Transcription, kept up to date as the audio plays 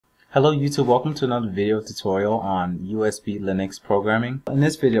Hello YouTube, welcome to another video tutorial on USB Linux programming. In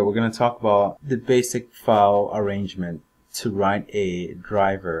this video we're going to talk about the basic file arrangement to write a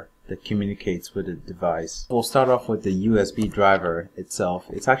driver that communicates with a device. We'll start off with the USB driver itself.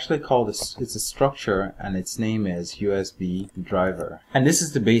 It's actually called, it's a structure and its name is USB driver. And this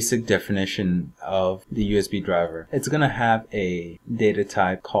is the basic definition of the USB driver. It's going to have a data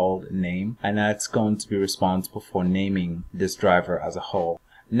type called name, and that's going to be responsible for naming this driver as a whole.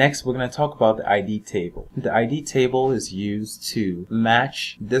 Next, we're going to talk about the ID table. The ID table is used to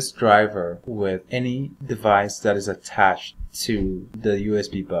match this driver with any device that is attached to the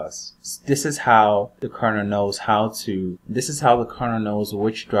USB bus. This is how the kernel knows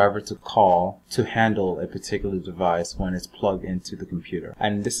which driver to call to handle a particular device when it's plugged into the computer.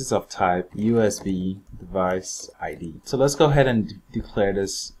 And this is of type USB device ID. So let's go ahead and declare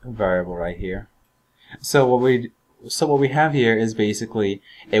this variable right here. So what we have here is basically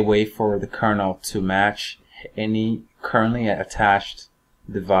a way for the kernel to match any currently attached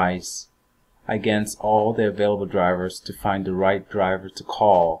device against all the available drivers to find the right driver to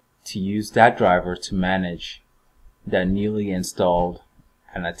call to use that driver to manage that newly installed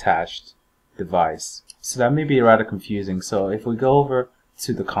and attached device. So that may be rather confusing. So if we go over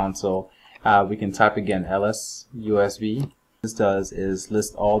to the console, we can type again ls USB. What this does is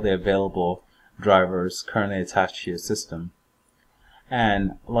list all the available drivers currently attached to your system.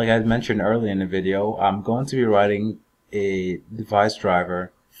 And like I mentioned earlier in the video, I'm going to be writing a device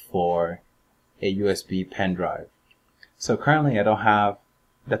driver for a USB pen drive. So currently I don't have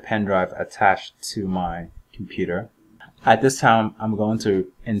the pen drive attached to my computer. At this time I'm going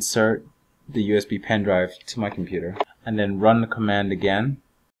to insert the USB pen drive to my computer and then run the command again,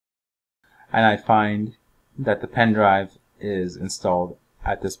 and I find that the pen drive is installed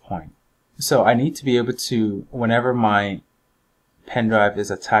at this point. So I need to be able to, whenever my pen drive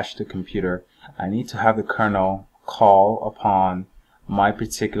is attached to the computer, I need to have the kernel call upon my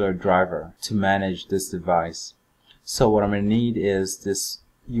particular driver to manage this device. So what I'm going to need is this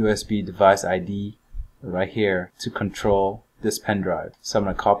USB device ID right here to control this pen drive. So I'm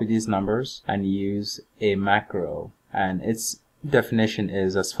going to copy these numbers and use a macro, and its definition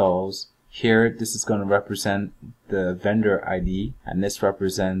is as follows. Here, this is going to represent the vendor ID, and this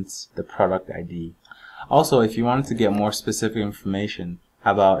represents the product ID. Also, if you wanted to get more specific information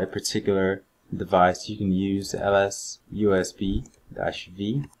about a particular device, you can use ls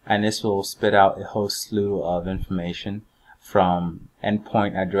USB-v, and this will spit out a whole slew of information from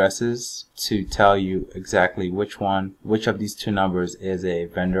endpoint addresses to tell you exactly which of these two numbers is a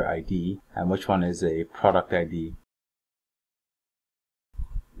vendor ID and which one is a product ID.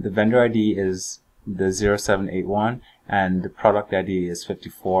 The vendor ID is the 0781 and the product ID is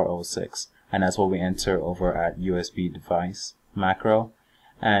 5406, and that's what we enter over at USB device macro.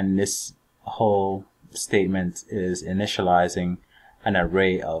 And this whole statement is initializing an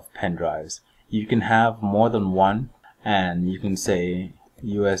array of pen drives. You can have more than one, and you can say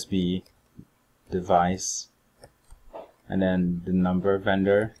USB device and then the number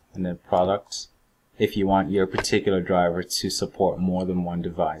vendor and then product if you want your particular driver to support more than one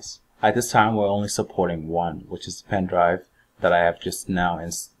device. At this time we're only supporting one, which is the pen drive that I have just now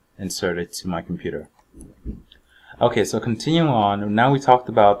inserted to my computer. Okay, so continuing on, now we talked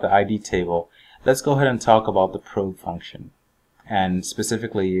about the ID table, let's go ahead and talk about the probe function. And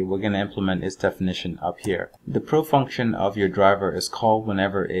specifically, we're going to implement its definition up here. The probe function of your driver is called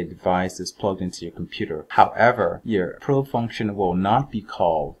whenever a device is plugged into your computer. However, your probe function will not be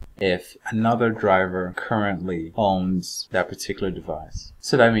called if another driver currently owns that particular device.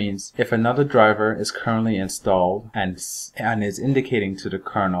 So that means if another driver is currently installed and is indicating to the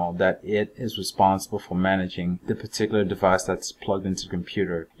kernel that it is responsible for managing the particular device that's plugged into the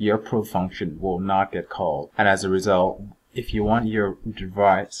computer, your probe function will not get called. And as a result, if you want your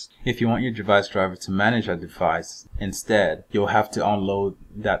device driver to manage that device, instead you'll have to unload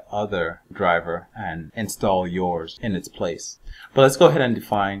that other driver and install yours in its place. But let's go ahead and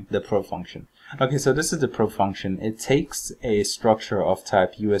define the probe function. Okay, so this is the probe function. It takes a structure of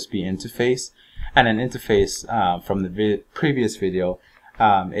type USB interface, and an interface from the previous video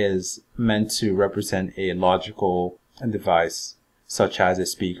is meant to represent a logical device such as a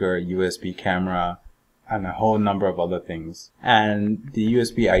speaker, USB camera, and a whole number of other things. And the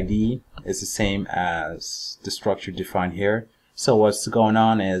USB ID is the same as the structure defined here. So what's going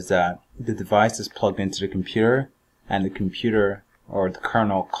on is that the device is plugged into the computer, and the computer or the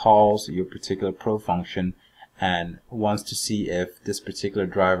kernel calls your particular probe function and wants to see if this particular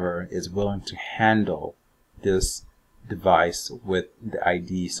driver is willing to handle this device with the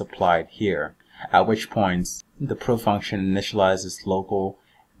ID supplied here. At which point the probe function initializes local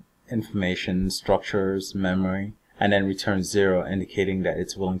information, structures, memory, and then returns 0, indicating that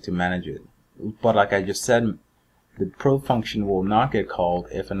it's willing to manage it. But like I just said, the probe function will not get called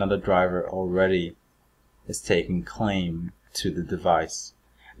if another driver already is taking claim to the device.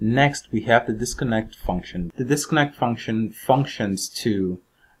 Next, we have the disconnect function. The disconnect function functions to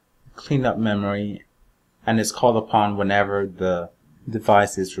clean up memory and is called upon whenever the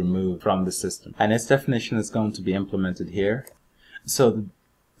device is removed from the system. And its definition is going to be implemented here. So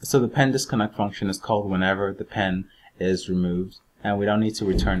the pen disconnect function is called whenever the pen is removed, and we don't need to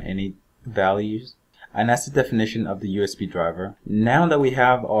return any values. And that's the definition of the USB driver. Now that we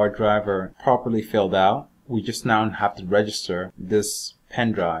have our driver properly filled out, we just now have to register this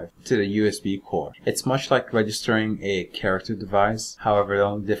pen drive to the USB core. It's much like registering a character device. However, the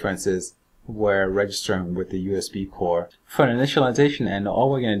only difference is we're registering with the USB core. For an initialization end, all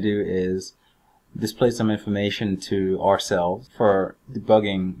we're going to do is display some information to ourselves for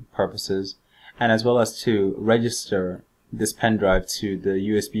debugging purposes, and as well as to register this pen drive to the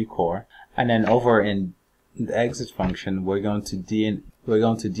USB core. And then over in the exit function, we're going to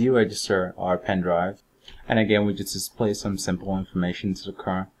deregister our pen drive. And again, we just display some simple information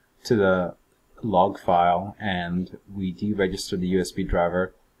to the log file, and we deregister the USB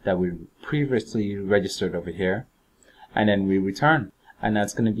driver that we previously registered over here, and then we return, and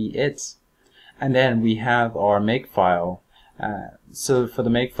that's going to be it. And then we have our makefile. So for the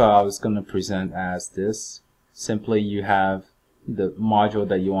makefile, it's going to present as this. Simply, you have the module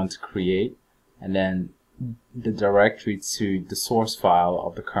that you want to create, and then the directory to the source file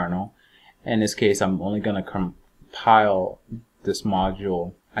of the kernel. In this case, I'm only going to compile this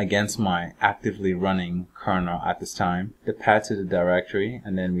module against my actively running kernel at this time. The path to the directory,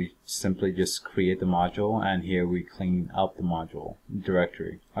 and then we simply just create the module, and here we clean up the module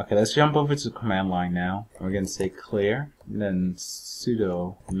directory. Okay, let's jump over to the command line now. We're going to say clear, and then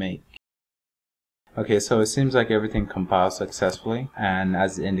sudo make. Okay, so it seems like everything compiled successfully, and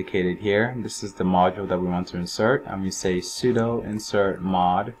as indicated here, this is the module that we want to insert, and we say sudo insert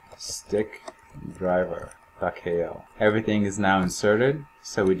mod stick driver.ko. Everything is now inserted,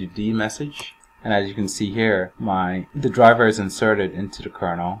 so we do dmessage, and as you can see here, the driver is inserted into the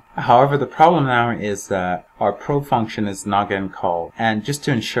kernel. However, the problem now is that our probe function is not getting called, and just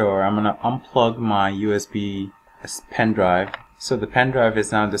to ensure, I'm going to unplug my USB pen drive. So the pen drive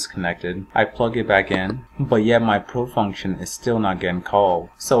is now disconnected. I plug it back in, but yet my probe function is still not getting called.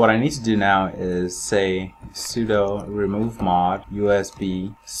 So what I need to do now is say sudo remove mod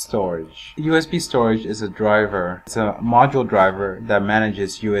USB storage. USB storage is a driver. It's a module driver that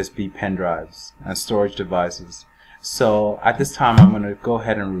manages USB pen drives and storage devices. So at this time, I'm going to go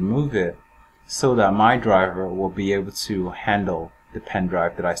ahead and remove it so that my driver will be able to handle the pen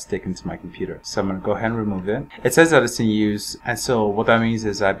drive that I stick into my computer. So I'm going to go ahead and remove it. It says that it's in use, and so what that means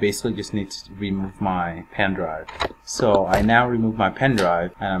is I basically just need to remove my pen drive. So I now remove my pen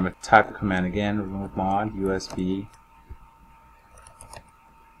drive, and I'm going to type the command again, remove mod USB.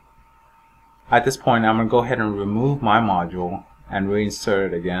 At this point, I'm going to go ahead and remove my module and reinsert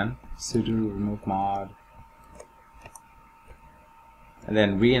it again. Sudo remove mod, and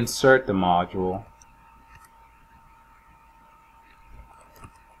then reinsert the module.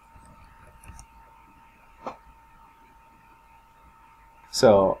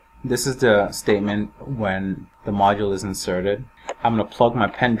 So this is the statement when the module is inserted. I'm going to plug my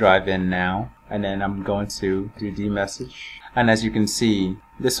pen drive in now, and then I'm going to do dmessage. And as you can see,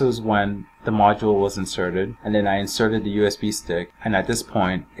 this was when the module was inserted, and then I inserted the USB stick, and at this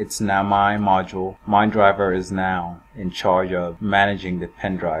point it's now my module. My driver is now in charge of managing the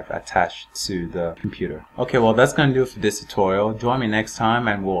pen drive attached to the computer. Okay, well that's going to do it for this tutorial. Join me next time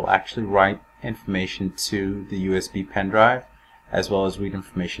and we'll actually write information to the USB pen drive, as well as read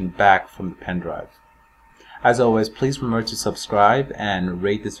information back from the pen drive. As always, please remember to subscribe and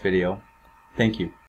rate this video. Thank you.